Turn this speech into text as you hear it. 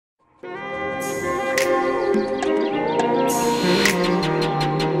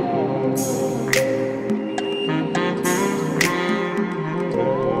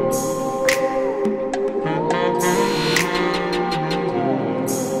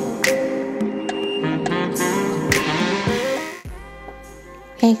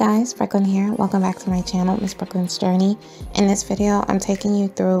Hey guys, Brooklyn here. Welcome back to my channel, Miss Brooklyn's Journey. In this video, I'm taking you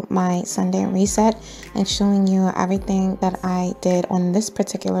through my Sunday reset and showing you everything that I did on this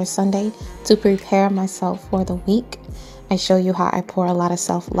particular Sunday to prepare myself for the week. I show you how I pour a lot of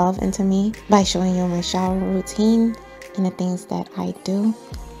self-love into me by showing you my shower routine and the things that I do.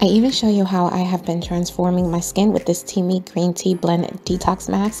 I even show you how I have been transforming my skin with this Teamy Green Tea Blend Detox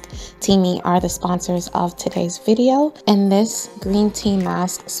Mask. Teamy are the sponsors of today's video, and this green tea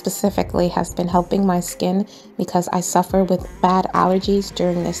mask specifically has been helping my skin because I suffer with bad allergies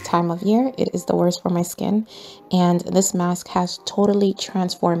during this time of year. It is the worst for my skin, and this mask has totally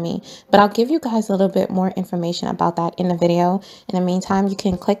transformed me. But I'll give you guys a little bit more information about that in the video. In the meantime, you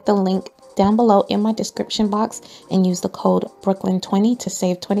can click the link down below in my description box and use the code Brooklyn20 to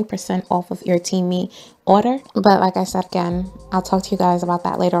save 20% off of your Teamy order. But like I said again, I'll talk to you guys about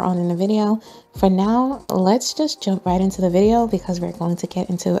that later on in the video. For now, let's just jump right into the video because we're going to get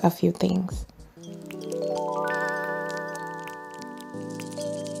into a few things.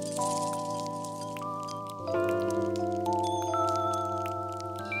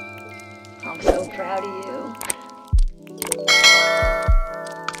 I'm so proud of you.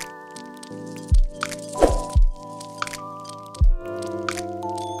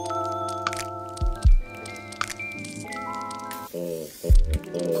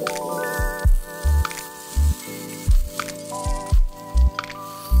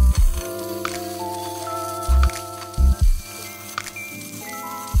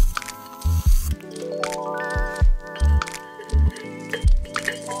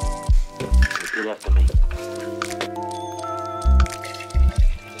 Repeat after me.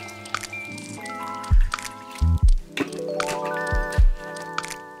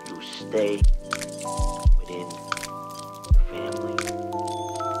 You stay within your family.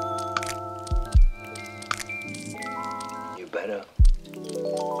 You're better.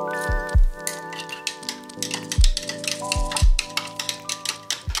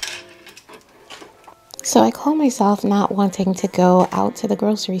 So I call myself not wanting to go out to the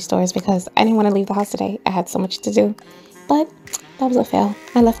grocery stores because I didn't want to leave the house today. I had so much to do, but that was a fail.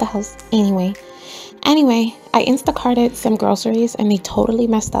 I left the house anyway. I Instacarted some groceries and they totally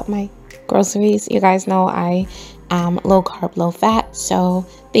messed up my groceries. You guys know I am low carb, low fat. So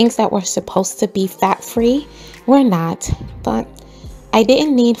things that were supposed to be fat free were not, but I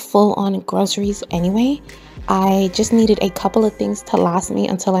didn't need full on groceries anyway. I just needed a couple of things to last me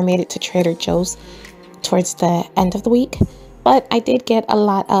until I made it to Trader Joe's towards the end of the week. But I did get a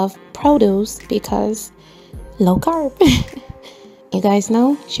lot of produce because low carb. You guys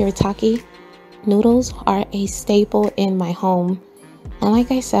know shirataki noodles are a staple in my home, and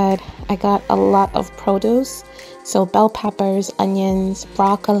like I said, I got a lot of produce. So bell peppers, onions,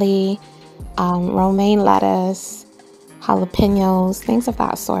 broccoli, romaine lettuce, jalapenos, things of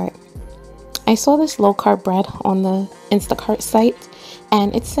that sort. I saw this low carb bread on the Instacart site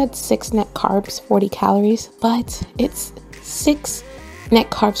and it said 6 net carbs, 40 calories, but it's 6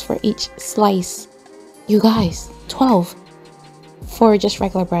 net carbs for each slice. You guys, 12 for just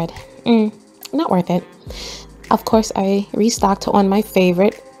regular bread. Not worth it. Of course, I restocked on my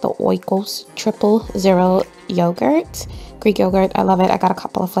favorite, the Oikos Triple Zero yogurt, Greek yogurt. I love it. I got a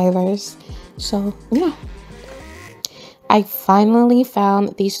couple of flavors. So yeah, I finally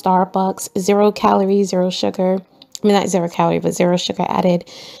found the Starbucks 0 calorie, 0 sugar. I mean, not 0 calorie, but 0 sugar added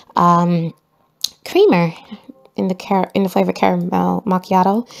creamer in the flavor caramel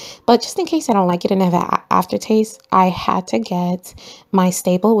macchiato. But just in case I don't like it and have an aftertaste, I had to get my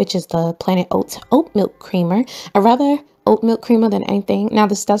staple, which is the Planet Oats oat milk creamer. I rather oat milk creamer than anything. Now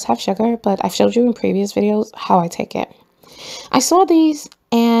this does have sugar, but I've showed you in previous videos how I take it. I saw these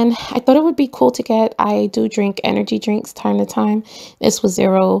and I thought it would be cool to get. I do drink energy drinks time to time. This was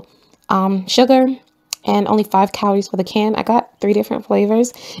 0 sugar and only 5 calories for the can. I got 3 different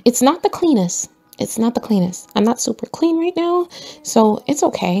flavors. It's not the cleanest. It's not the cleanest. I'm not super clean right now, so it's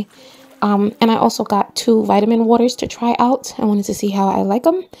okay. And I also got 2 vitamin waters to try out. I wanted to see how I like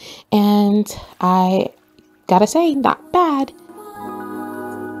them, and I gotta say, not bad.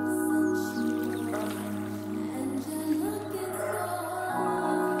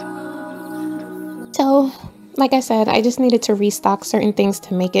 So, like I said, I just needed to restock certain things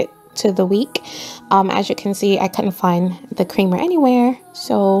to make it to the week. As you can see, I couldn't find the creamer anywhere,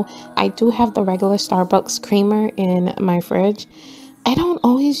 so I do have the regular Starbucks creamer in my fridge. I don't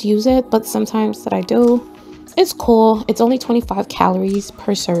always use it, but sometimes that I do. It's cool. It's only 25 calories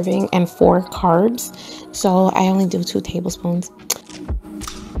per serving and 4 carbs, so I only do 2 tablespoons.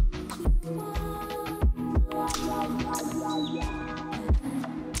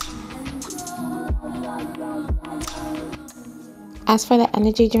 As for the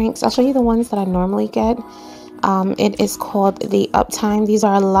energy drinks, I'll show you the ones that I normally get. It is called the Uptime. These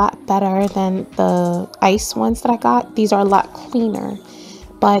are a lot better than the ice ones that I got. These are a lot cleaner,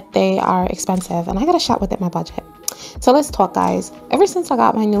 but they are expensive, and I got a shot within my budget. So let's talk, guys. Ever since I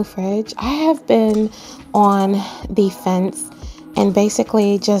got my new fridge, I have been on the fence and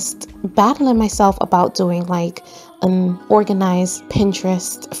basically just battling myself about doing like an organized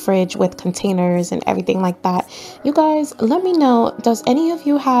Pinterest fridge with containers and everything like that. You guys, let me know, does any of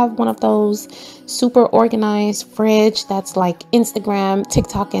you have one of those super organized fridge that's like Instagram,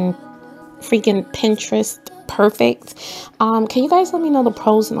 TikTok, and freaking Pinterest perfect? Can you guys let me know the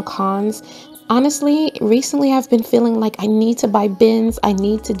pros and the cons? Honestly, recently I've been feeling like I need to buy bins. I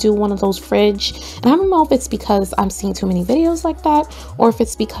need to do one of those fridge. And I don't know if it's because I'm seeing too many videos like that, or if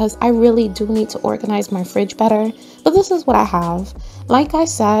it's because I really do need to organize my fridge better. But this is what I have. Like I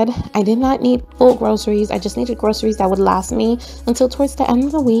said, I did not need full groceries. I just needed groceries that would last me until towards the end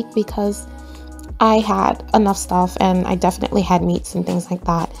of the week, because I had enough stuff and I definitely had meats and things like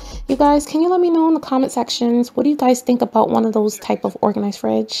that. You guys, can you let me know in the comment sections, what do you guys think about one of those type of organized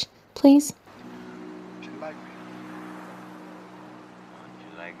fridge, please?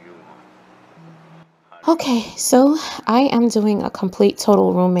 Okay, so I am doing a complete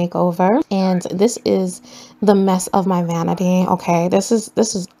total room makeover, and this is the mess of my vanity. Okay, this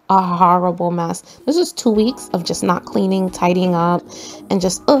is a horrible mess. This is 2 weeks of just not cleaning, tidying up, and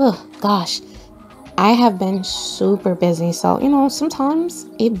just gosh, I have been super busy. So, you know, sometimes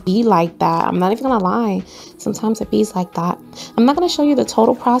it be like that. I'm not even gonna lie. Sometimes it be like that. I'm not gonna show you the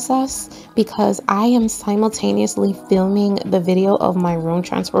total process because I am simultaneously filming the video of my room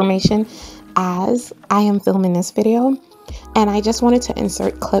transformation as I am filming this video. And I just wanted to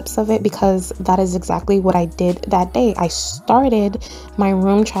insert clips of it because that is exactly what I did that day. I started my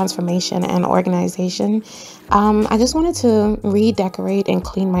room transformation and organization. I just wanted to redecorate and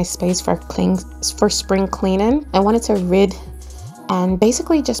clean my space for spring cleaning. I wanted to rid and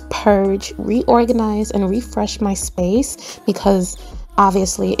basically just purge, reorganize, and refresh my space because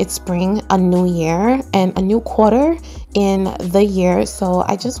obviously it's spring, a new year, and a new quarter in the year. So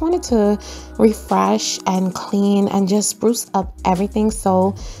I just wanted to refresh and clean and just spruce up everything.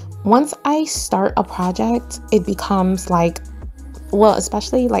 So once I start a project, it becomes like, well,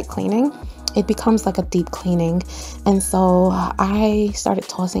 especially like cleaning, it becomes like a deep cleaning. And so I started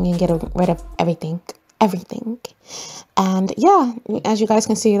tossing and getting rid of everything. And yeah, as you guys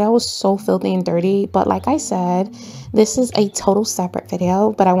can see, that was so filthy and dirty. But like I said, this is a total separate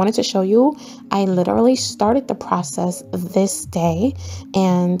video, but I wanted to show you I literally started the process this day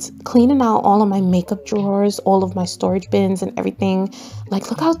and cleaning out all of my makeup drawers, all of my storage bins and everything.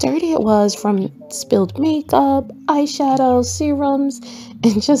 Like, look how dirty it was from spilled makeup, eyeshadow, serums,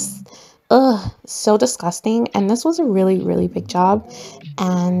 and just so disgusting. And this was a really big job,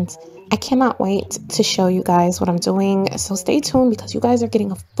 and I cannot wait to show you guys what I'm doing. So stay tuned because you guys are getting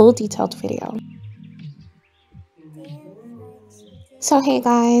a full detailed video. So hey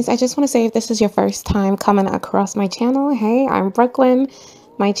guys, I just want to say, if this is your first time coming across my channel, hey, I'm Brooklyn.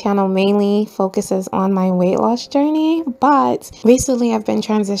 My channel mainly focuses on my weight loss journey, but recently I've been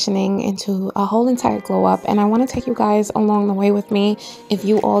transitioning into a whole entire glow up, and I want to take you guys along the way with me. If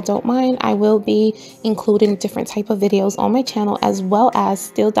you all don't mind, I will be including different type of videos on my channel, as well as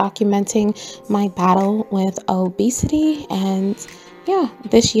still documenting my battle with obesity. And yeah,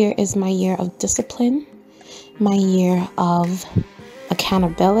 this year is my year of discipline, my year of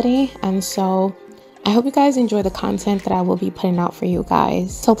accountability, and so I hope you guys enjoy the content that I will be putting out for you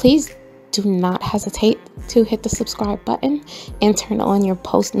guys. So please do not hesitate to hit the subscribe button and turn on your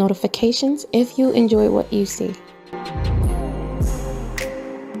post notifications if you enjoy what you see.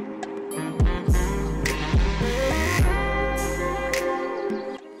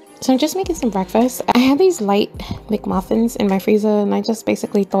 So I'm just making some breakfast. I had these light McMuffins in my freezer, and I just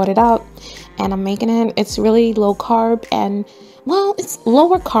basically thawed it out and I'm making it. It's really low carb, and well, it's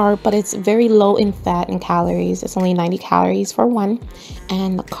lower carb, but it's very low in fat and calories. It's only 90 calories for one,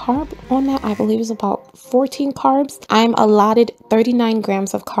 and the carb on that, I believe, is about 14 carbs. I'm allotted 39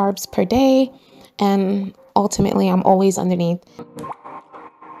 grams of carbs per day, and ultimately I'm always underneath.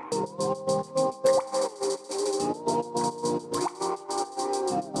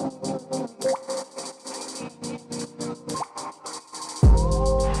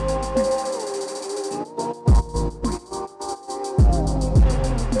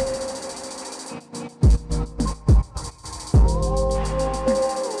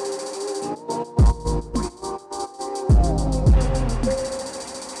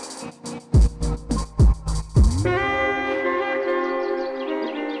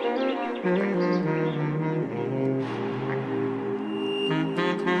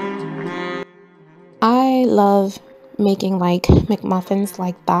 love making like McMuffins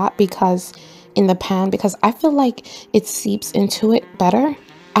like that because in the pan, because I feel like it seeps into it better.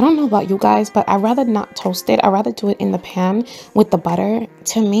 I don't know about you guys, but I'd rather not toast it. I'd rather do it in the pan with the butter.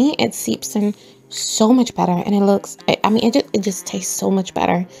 To me, it seeps in so much better, and it looks, I mean, it just tastes so much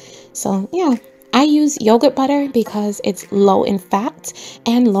better. So yeah, I use yogurt butter because it's low in fat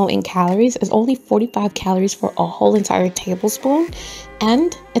and low in calories. It's only 45 calories for a whole entire tablespoon,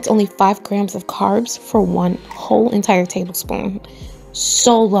 and it's only 5 grams of carbs for one whole entire tablespoon.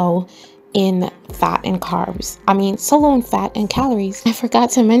 So low in fat and carbs. I mean, so low in fat and calories. I forgot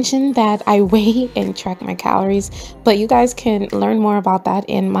to mention that I weigh and track my calories, but you guys can learn more about that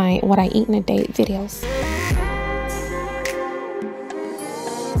in my what I eat in a day videos.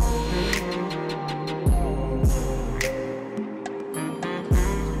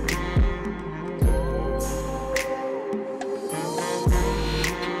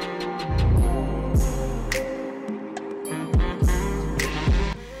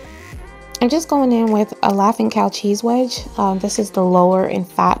 I'm just going in with a Laughing Cow cheese wedge. This is the lower in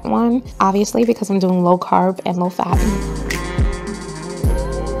fat one, obviously, because I'm doing low carb and low fat.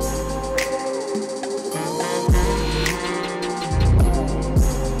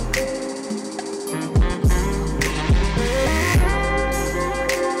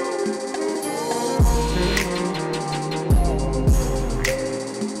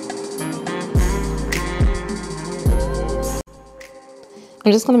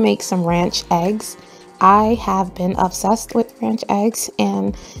 I'm just going to make some ranch eggs. I have been obsessed with ranch eggs,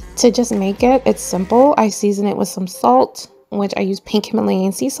 and to just make it, it's simple. I season it with some salt, which I use pink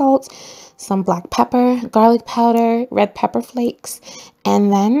Himalayan sea salt, some black pepper, garlic powder, red pepper flakes,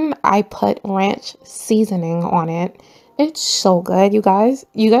 and then I put ranch seasoning on it. It's so good, you guys.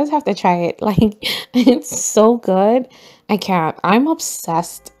 You guys have to try it. Like, it's so good. I can't. I'm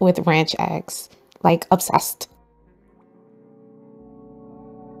obsessed with ranch eggs. Like, obsessed.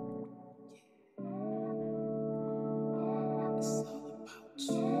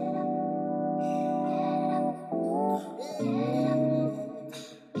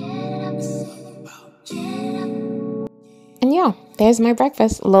 And yeah, there's my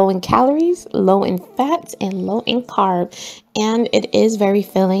breakfast. Low in calories, low in fats, and low in carb. And it is very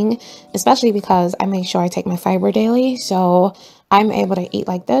filling, especially because I make sure I take my fiber daily. So I'm able to eat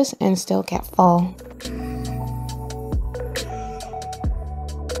like this and still get full.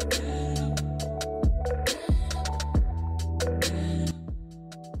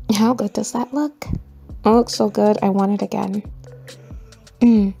 How good does that look? It looks so good. I want it again.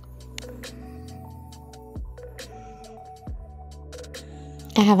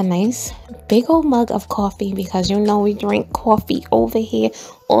 I have a nice big old mug of coffee because you know we drink coffee over here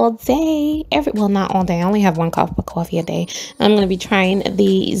all day. Well, not all day. I only have 1 cup of coffee a day. I'm going to be trying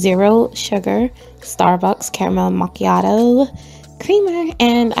the 0 sugar Starbucks caramel macchiato creamer,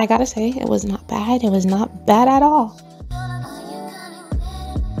 and I gotta say, it was not bad. It was not bad at all.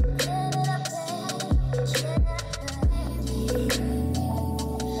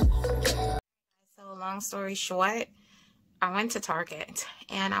 So long story short, I went to Target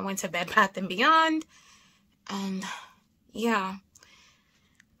and I went to Bed Bath & Beyond, and yeah,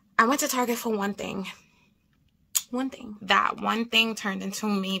 I went to Target for one thing. That one thing turned into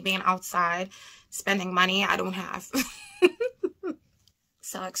me being outside spending money I don't have.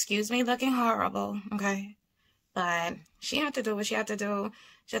 So excuse me looking horrible, okay? But she had to do what she had to do.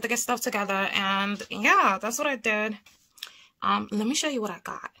 She had to get stuff together, and yeah, that's what I did. Let me show you what I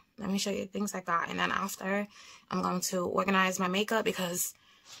got. Let me show you things I got, and then after I'm going to organize my makeup because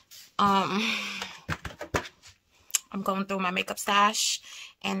I'm going through my makeup stash,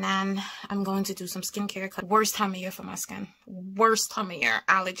 and then I'm going to do some skincare. Worst time of year for my skin. Worst time of year.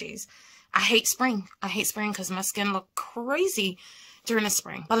 Allergies. I hate spring. I hate spring because my skin look crazy during the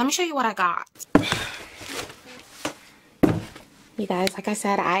spring. But let me show you what I got. You guys, like I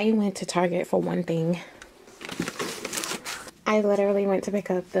said, I went to Target for one thing. I literally went to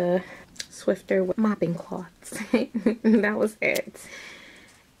pick up the Swiffer mopping cloths. That was it.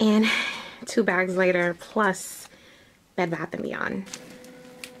 And 2 bags later, plus Bed Bath & Beyond.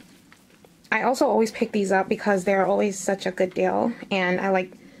 I also always pick these up because they're always such a good deal. And I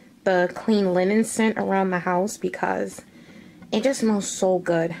like the clean linen scent around the house because it just smells so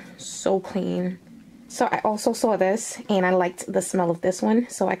good. So clean. So I also saw this and I liked the smell of this one.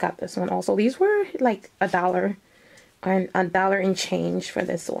 So I got this one also. These were like $1. And $1 and change for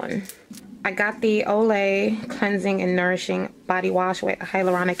this one. I got the Olay Cleansing and Nourishing Body Wash with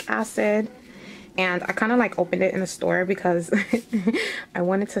Hyaluronic Acid. And I kind of like opened it in the store because I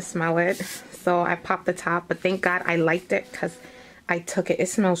wanted to smell it. So I popped the top. But thank God I liked it because I took it. It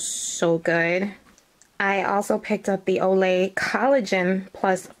smells so good. I also picked up the Olay Collagen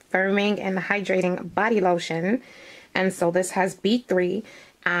Plus Firming and Hydrating Body Lotion. And so this has B3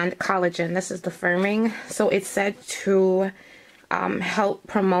 and collagen. This is the firming. So it's said to help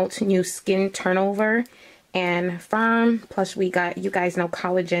promote new skin turnover and firm. Plus we got, you guys know,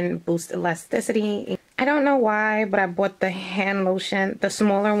 collagen boosts elasticity. I don't know why, but I bought the hand lotion, the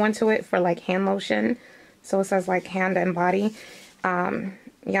smaller one to it for like hand lotion. So it says like hand and body.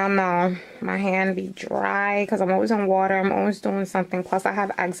 Y'all know my hand be dry because I'm always on water. I'm always doing something. Plus I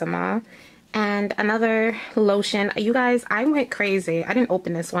have eczema. And another lotion. You guys, I went crazy. I didn't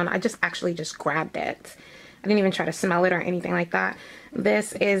open this one. I actually just grabbed it. I didn't even try to smell it or anything like that.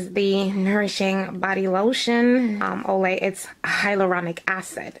 This is the Nourishing Body Lotion. Olay, it's hyaluronic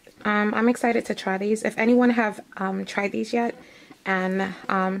acid. I'm excited to try these. If anyone have tried these yet, and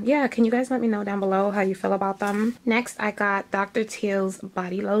yeah, can you guys let me know down below how you feel about them? Next, I got Dr. Teals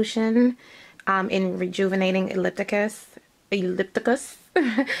Body Lotion in Rejuvenating Ellipticus.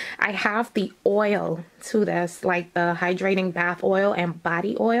 I have the oil to this, like the hydrating bath oil and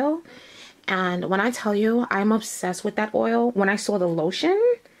body oil. And when I tell you, I'm obsessed with that oil. When I saw the lotion,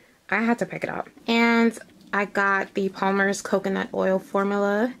 I had to pick it up. And I got the Palmer's Coconut Oil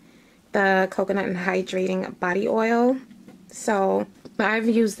Formula, the Coconut and Hydrating Body Oil. So I've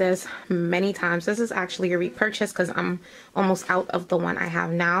used this many times. This is actually a repurchase because I'm almost out of the one I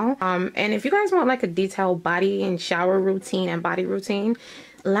have now. And if you guys want like a detailed body and shower routine and body routine,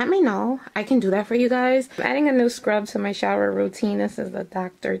 let me know. I can do that for you guys. I'm adding a new scrub to my shower routine. This is the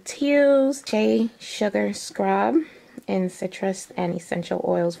Dr. Teals Shea Sugar Scrub in citrus and essential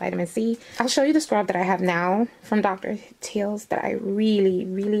oils, vitamin C. I'll show you the scrub that I have now from Dr. Teals that I really,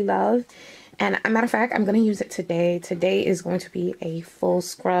 really love. And a matter of fact, I'm going to use it today. Today is going to be a full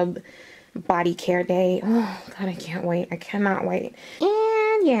scrub body care day. Oh, God, I can't wait. I cannot wait.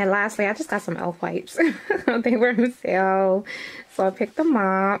 And yeah, lastly, I just got some elf wipes. They were on sale, so I picked them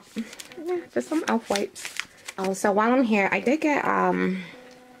up. Yeah, just some elf wipes. Oh, so while I'm here, I did get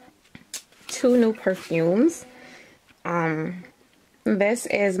 2 new perfumes. This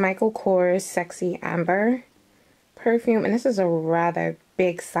is Michael Kors Sexy Amber perfume, and this is a rather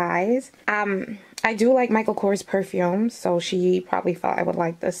big size. I do like Michael Kors perfume, so she probably thought I would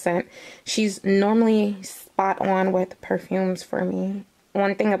like this scent. She's normally spot on with perfumes for me.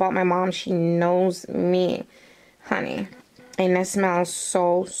 One thing about my mom, she knows me, honey. And this smells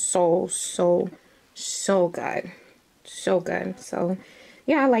so good. So good. So,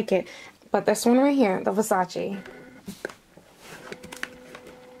 yeah, I like it. But this one right here, the Versace.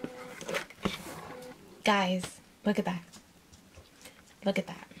 Guys, look at that. Look at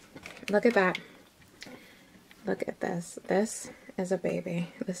that. Look at that. Look at this. This is a baby.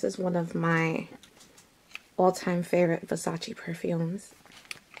 This is one of my all-time favorite Versace perfumes.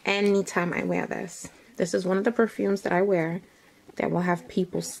 Anytime I wear this, this is one of the perfumes that I wear that will have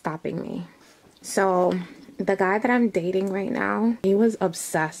people stopping me. So the guy that I'm dating right now, he was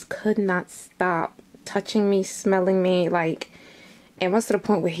obsessed, could not stop touching me, smelling me. Like, it was to the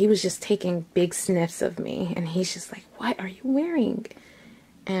point where he was just taking big sniffs of me, and he's just like, what are you wearing?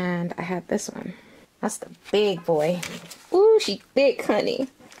 And I had this one. That's the big boy. Ooh, she thick, honey.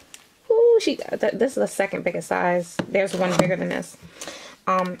 Ooh, this is the second biggest size. There's one bigger than this.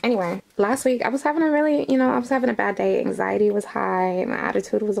 Anyway, last week I was having I was having a bad day. Anxiety was high. My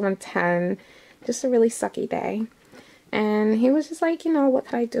attitude was on 10. Just a really sucky day. And he was just like, what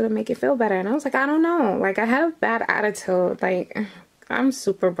could I do to make you feel better? And I was like, I don't know. Like, I have a bad attitude. Like, I'm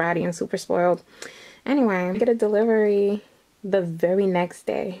super bratty and super spoiled. Anyway, I get a delivery the very next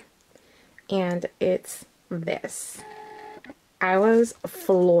day. And it's this. I was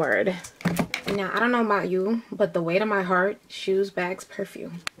floored. Now, I don't know about you, but the weight of my heart, shoes, bags,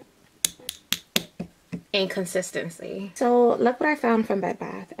 perfume. Inconsistency. So, look what I found from Bed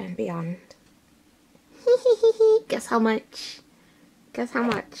Bath & Beyond. Guess how much? Guess how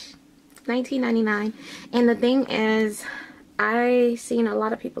much? $19.99. And the thing is, I seen a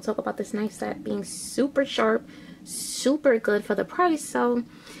lot of people talk about this knife set being super sharp, super good for the price. So,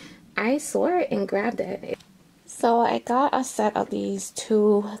 I saw it and grabbed it. So I got a set of these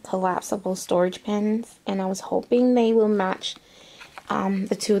 2 collapsible storage bins, and I was hoping they will match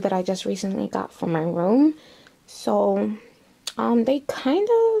the 2 that I just recently got for my room. So they kind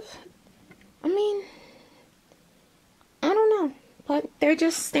of, I don't know, but they're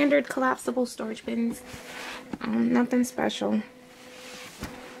just standard collapsible storage bins. Nothing special.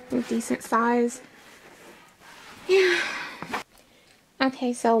 Decent size. Yeah.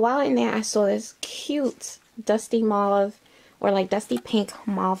 Okay, so while in there, I saw this cute dusty mauve or like dusty pink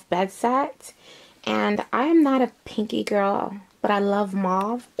mauve bed set. And I am not a pinky girl, but I love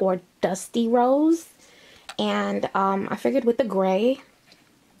mauve or dusty rose. And I figured with the gray,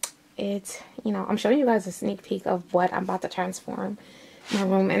 it's, you know, I'm showing you guys a sneak peek of what I'm about to transform my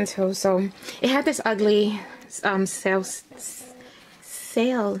room into. So it had this ugly sale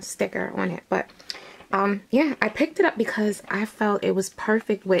sticker on it, but yeah, I picked it up because I felt it was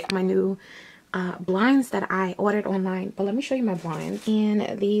perfect with my new blinds that I ordered online. But let me show you my blinds.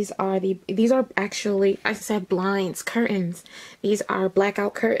 And these are actually, I said blinds, curtains. These are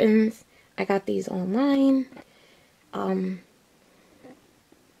blackout curtains. I got these online.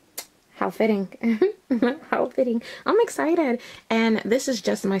 How fitting. How fitting. I'm excited. And this is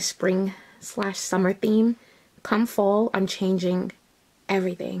just my spring/summer theme. Come fall, I'm changing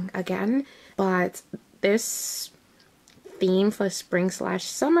everything again. But this theme for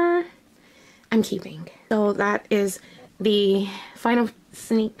spring/summer, I'm keeping. So that is the final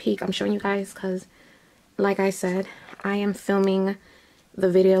sneak peek I'm showing you guys, because like I said, I am filming the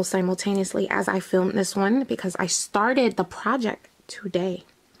video simultaneously as I film this one because I started the project today.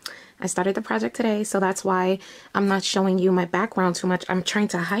 So that's why I'm not showing you my background too much. I'm trying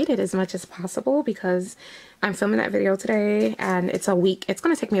to hide it as much as possible because I'm filming that video today, and it's a week. It's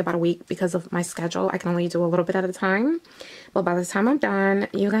going to take me about a week because of my schedule. I can only do a little bit at a time. But by the time I'm done,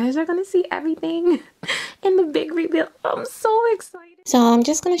 you guys are going to see everything in the big reveal. I'm so excited. So I'm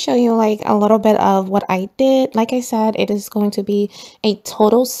just going to show you like a little bit of what I did. Like I said, it is going to be a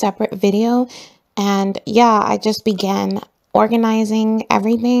total separate video. And yeah, I just began organizing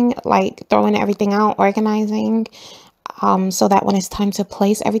everything, like throwing everything out, organizing, so that when it's time to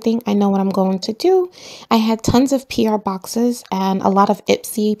place everything, I know what I'm going to do. I had tons of PR boxes and a lot of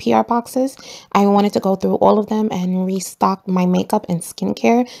Ipsy PR boxes. I wanted to go through all of them and restock my makeup and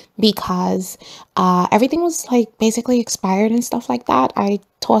skincare because everything was like basically expired and stuff like that. I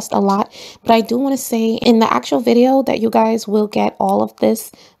tossed a lot, but I do want to say in the actual video that you guys will get all of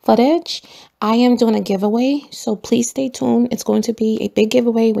this footage, I am doing a giveaway, so please stay tuned. It's going to be a big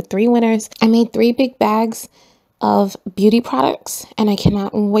giveaway with 3 winners. I made 3 big bags of beauty products, and I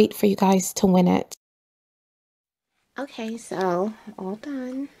cannot wait for you guys to win it. Okay, so all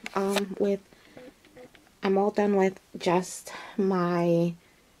done I'm all done with just my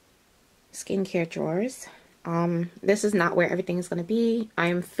skincare drawers. This is not where everything is going to be.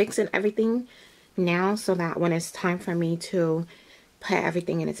 I'm fixing everything now so that when it's time for me to put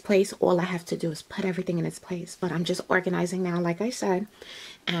everything in its place, all I have to do is put everything in its place. But I'm just organizing now, like I said,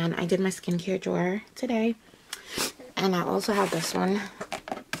 and I did my skincare drawer today. And I also have this one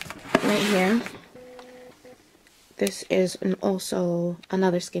right here. This is also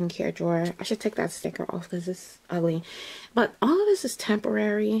another skincare drawer. I should take that sticker off because it's ugly. But all of this is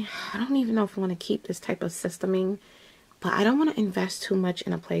temporary. I don't even know if I want to keep this type of systeming. But I don't want to invest too much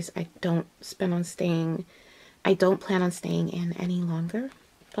in a place I don't plan on staying in any longer.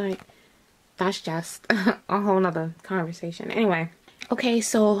 But that's just a whole nother conversation. Anyway. Okay,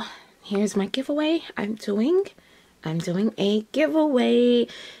 so here's my giveaway. I'm doing a giveaway.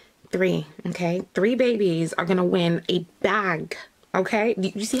 3, okay? 3 babies are gonna win a bag, okay?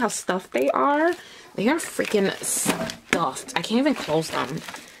 You see how stuffed they are? They are freaking stuffed. I can't even close them.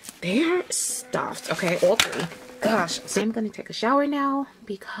 They are stuffed, okay? All 3. Gosh. So I'm gonna take a shower now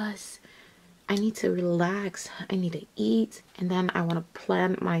because I need to relax. I need to eat. And then I want to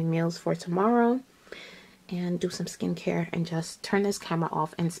plan my meals for tomorrow and do some skincare and just turn this camera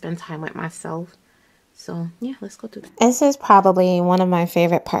off and spend time with myself. So yeah, let's go do that. This is probably one of my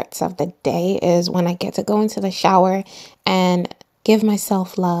favorite parts of the day, is when I get to go into the shower and give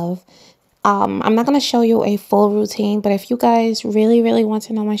myself love. I'm not going to show you a full routine, but if you guys really want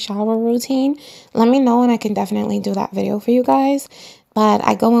to know my shower routine, let me know and I can definitely do that video for you guys. But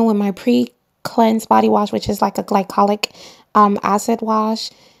I go in with my pre-cleanse body wash, which is like a glycolic acid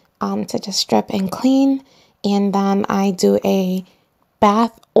wash, to just strip and clean. And then I do a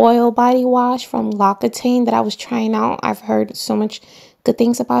bath oil body wash from L'Occitane that I was trying out. I've heard so much good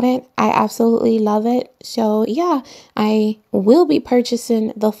things about it. I absolutely love it. So yeah, I will be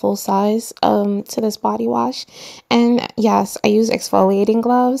purchasing the full size to this body wash. And yes, I use exfoliating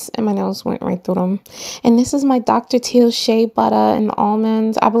gloves and my nails went right through them. And this is my Dr. Teals Shea Butter and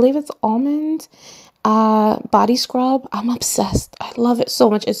Almond. I believe it's almond body scrub. I'm obsessed. I love it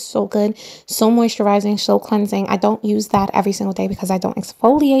so much. It's so good, so moisturizing, so cleansing. I don't use that every single day because I don't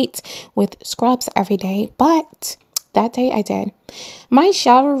exfoliate with scrubs every day, but that day I did. My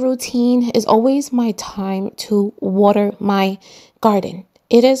shower routine is always my time to water my garden.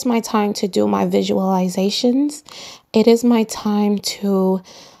 It is my time to do my visualizations. It is my time to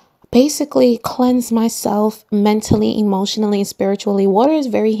basically cleanse myself mentally, emotionally, spiritually. Water is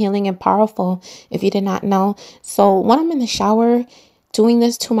very healing and powerful, if you did not know. So when I'm in the shower, doing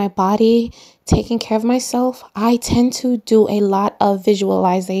this to my body, taking care of myself, I tend to do a lot of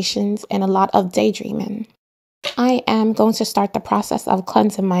visualizations and a lot of daydreaming. I am going to start the process of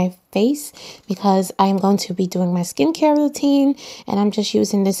cleansing my face because I'm going to be doing my skincare routine, and I'm just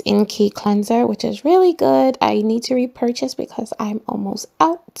using this In-Key cleanser, which is really good. I need to repurchase because I'm almost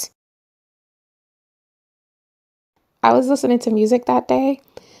out. I was listening to music that day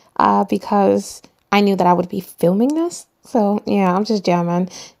because I knew that I would be filming this. So yeah, I'm just jamming.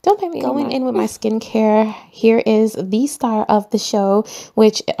 Don't make me going in with my skincare. Here is the star of the show,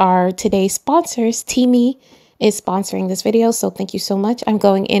 which are today's sponsors. Teami is sponsoring this video, so thank you so much. I'm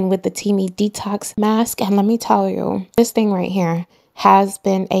going in with the Teami Detox Mask, and let me tell you, this thing right here has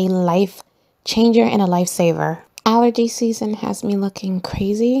been a life changer and a lifesaver. Allergy season has me looking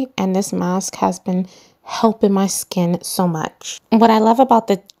crazy, and this mask has been helping my skin so much. What I love about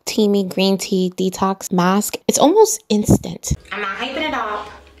the Teami Green Tea Detox Mask, it's almost instant. I'm not hyping it up.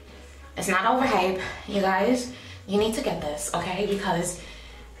 It's not overhype. You guys, you need to get this, okay? Because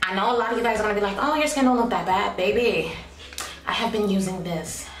I know a lot of you guys are gonna be like, oh, your skin don't look that bad, baby. I have been using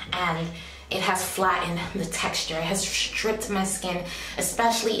this and it has flattened the texture. It has stripped my skin,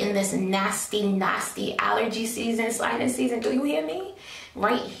 especially in this nasty, nasty allergy season, sinus season. Do you hear me?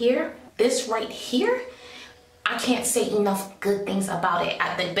 Right here, this right here, I can't say enough good things about it.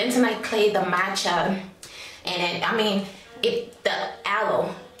 The bentonite clay, the matcha, and I mean, the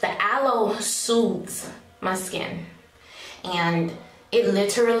aloe soothes my skin. And it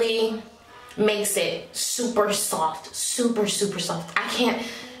literally makes it super soft, super, super soft.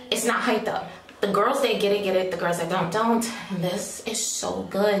 It's not hyped up. The girls that get it. The girls that don't. This is so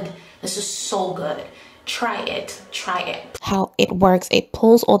good. This is so good. Try it. Try it. How it works, it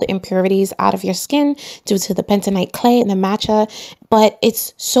pulls all the impurities out of your skin due to the bentonite clay and the matcha, but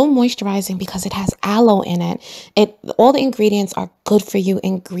it's so moisturizing because it has aloe in it. All the ingredients are good for you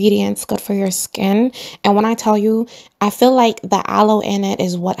ingredients, good for your skin. And when I tell you, I feel like the aloe in it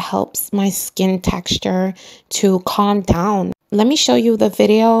is what helps my skin texture to calm down. Let me show you the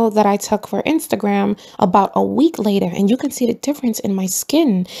video that I took for Instagram about a week later, and you can see the difference in my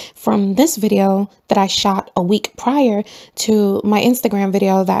skin from this video that I shot a week prior to my Instagram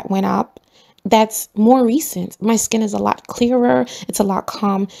video that went up. That's more recent. My skin is a lot clearer. It's a lot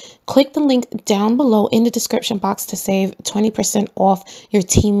calm. Click the link down below in the description box to save 20% off your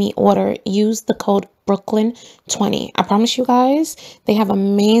Teami order. Use the code Brooklyn20. I promise you guys, they have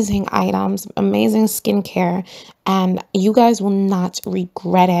amazing items, amazing skincare, and you guys will not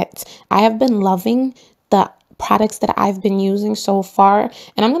regret it. I have been loving the products that I've been using so far,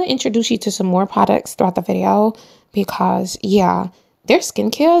 and I'm going to introduce you to some more products throughout the video because, yeah, their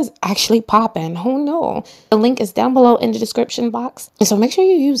skincare is actually popping. Oh no. The link is down below in the description box, and so make sure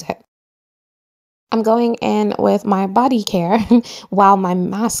you use it. I'm going in with my body care while my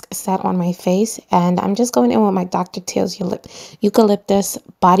mask is set on my face, and I'm just going in with my Dr. Teals Eucalyptus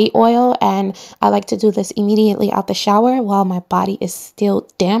Body Oil, and I like to do this immediately out the shower while my body is still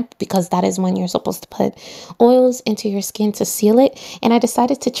damp because that is when you're supposed to put oils into your skin to seal it. And I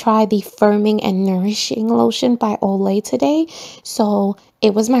decided to try the Firming and Nourishing Lotion by Olay today, so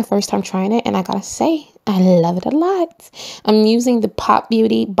it was my first time trying it, and I gotta say, I love it a lot. I'm using the Pop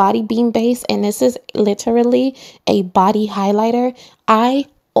Beauty Body Beam Base, and this is literally a body highlighter. I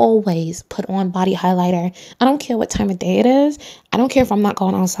always put on body highlighter. I don't care what time of day it is. I don't care if I'm not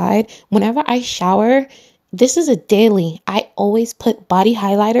going outside. Whenever I shower, this is a daily. I always put body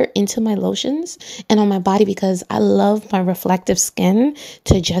highlighter into my lotions and on my body because I love my reflective skin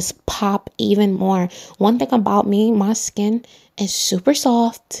to just pop even more. One thing about me, my skin is super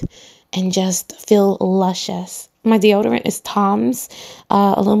soft and just feel luscious. My deodorant is Tom's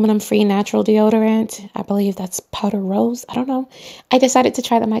aluminum-free natural deodorant. I believe that's powder rose. I don't know. I decided to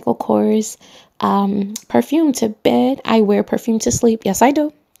try the Michael Kors perfume to bed. I wear perfume to sleep. Yes, I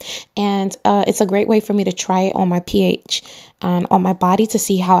do. And it's a great way for me to try it on my pH and on my body to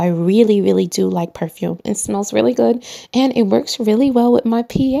see how I really, really do like perfume. It smells really good and it works really well with my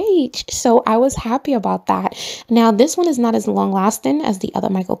pH. So I was happy about that. Now, this one is not as long lasting as the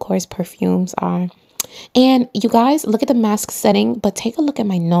other Michael Kors perfumes are. And you guys, look at the mask setting, but take a look at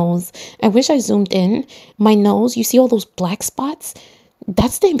my nose. I wish I zoomed in. My nose, you see all those black spots?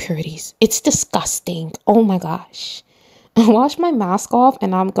 That's the impurities. It's disgusting. Oh my gosh. Wash my mask off,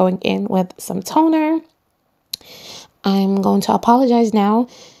 and I'm going in with some toner. I'm going to apologize now.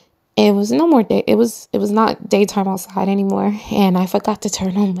 It was no more day. It was not daytime outside anymore, and I forgot to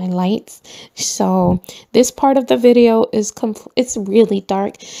turn on my lights. So this part of the video is it's really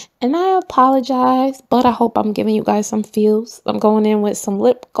dark, and I apologize, but I hope I'm giving you guys some feels. I'm going in with some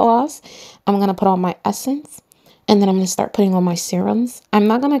lip gloss. I'm gonna put on my essence. And then I'm going to start putting on my serums. I'm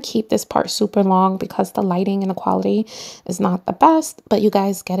not going to keep this part super long because the lighting and the quality is not the best, but you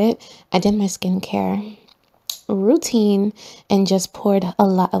guys get it. I did my skincare routine and just poured a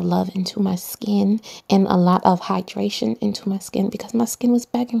lot of love into my skin and a lot of hydration into my skin because my skin was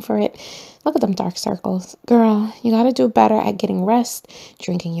begging for it. Look at them dark circles. Girl, you got to do better at getting rest,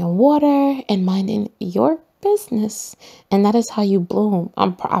 drinking your water, and minding your business. And that is how you bloom.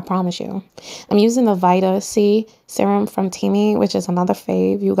 I promise you. I'm using the Vita C serum from Teamy, which is another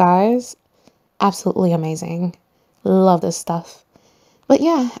fave, you guys. Absolutely amazing. Love this stuff. But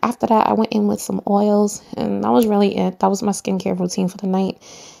yeah, after that, I went in with some oils, and that was really it. That was my skincare routine for the night.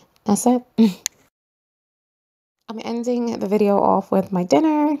 That's it. I'm ending the video off with my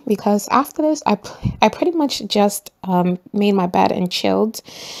dinner because after this, I pretty much just made my bed and chilled.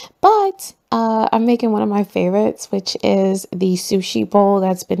 But I'm making one of my favorites, which is the sushi bowl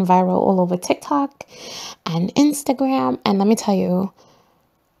that's been viral all over TikTok and Instagram. And let me tell you,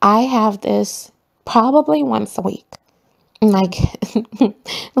 I have this probably once a week. Like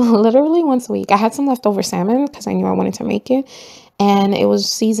literally once a week. I had some leftover salmon because I knew I wanted to make it, and it was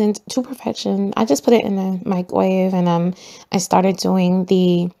seasoned to perfection. I just put it in the microwave, and I started doing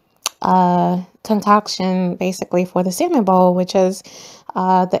the concoction basically for the salmon bowl, which is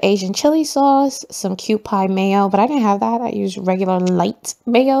the Asian chili sauce, some cute pie mayo, but I didn't have that. I used regular light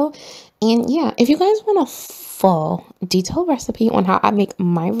mayo. And yeah, if you guys want a full detailed recipe on how I make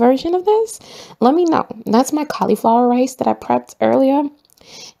my version of this, let me know. That's my cauliflower rice that I prepped earlier.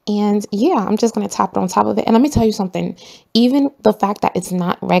 And yeah, I'm just going to top it on top of it. And let me tell you something, even the fact that it's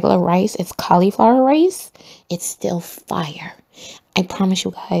not regular rice, it's cauliflower rice, it's still fire. I promise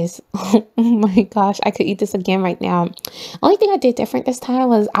you guys. Oh my gosh, I could eat this again right now. Only thing I did different this time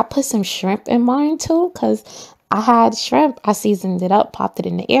was I put some shrimp in mine too, because I had shrimp. I seasoned it up, popped it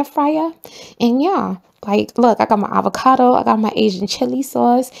in the air fryer. And yeah, like, look, I got my avocado, I got my Asian chili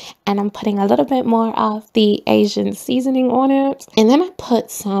sauce, and I'm putting a little bit more of the Asian seasoning on it. And then I put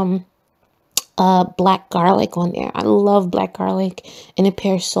some black garlic on there. I love black garlic, and it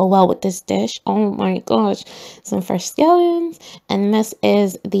pairs so well with this dish. Oh my gosh. Some fresh scallions, and this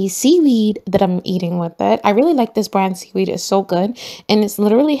is the seaweed that I'm eating with it. I really like this brand seaweed. It's so good, and it's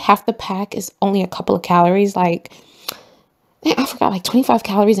literally half the pack is only a couple of calories. Like, man, I forgot, like 25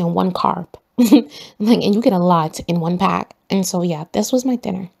 calories and 1 carb. Like, and you get a lot in 1 pack. And so yeah, this was my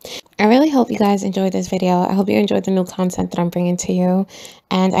dinner. I really hope you guys enjoyed this video. I hope you enjoyed the new content that I'm bringing to you,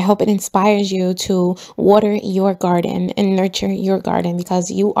 and I hope it inspires you to water your garden and nurture your garden,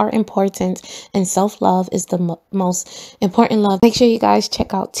 because you are important, and self-love is the most important love. Make sure you guys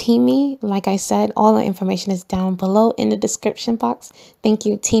check out Teamy. Like I said, all the information is down below in the description box. Thank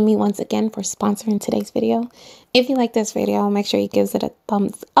you, Teamy, once again for sponsoring today's video. If you like this video, make sure you give it a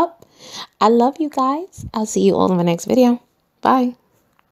thumbs up. I love you guys. I'll see you all in the next video. Bye.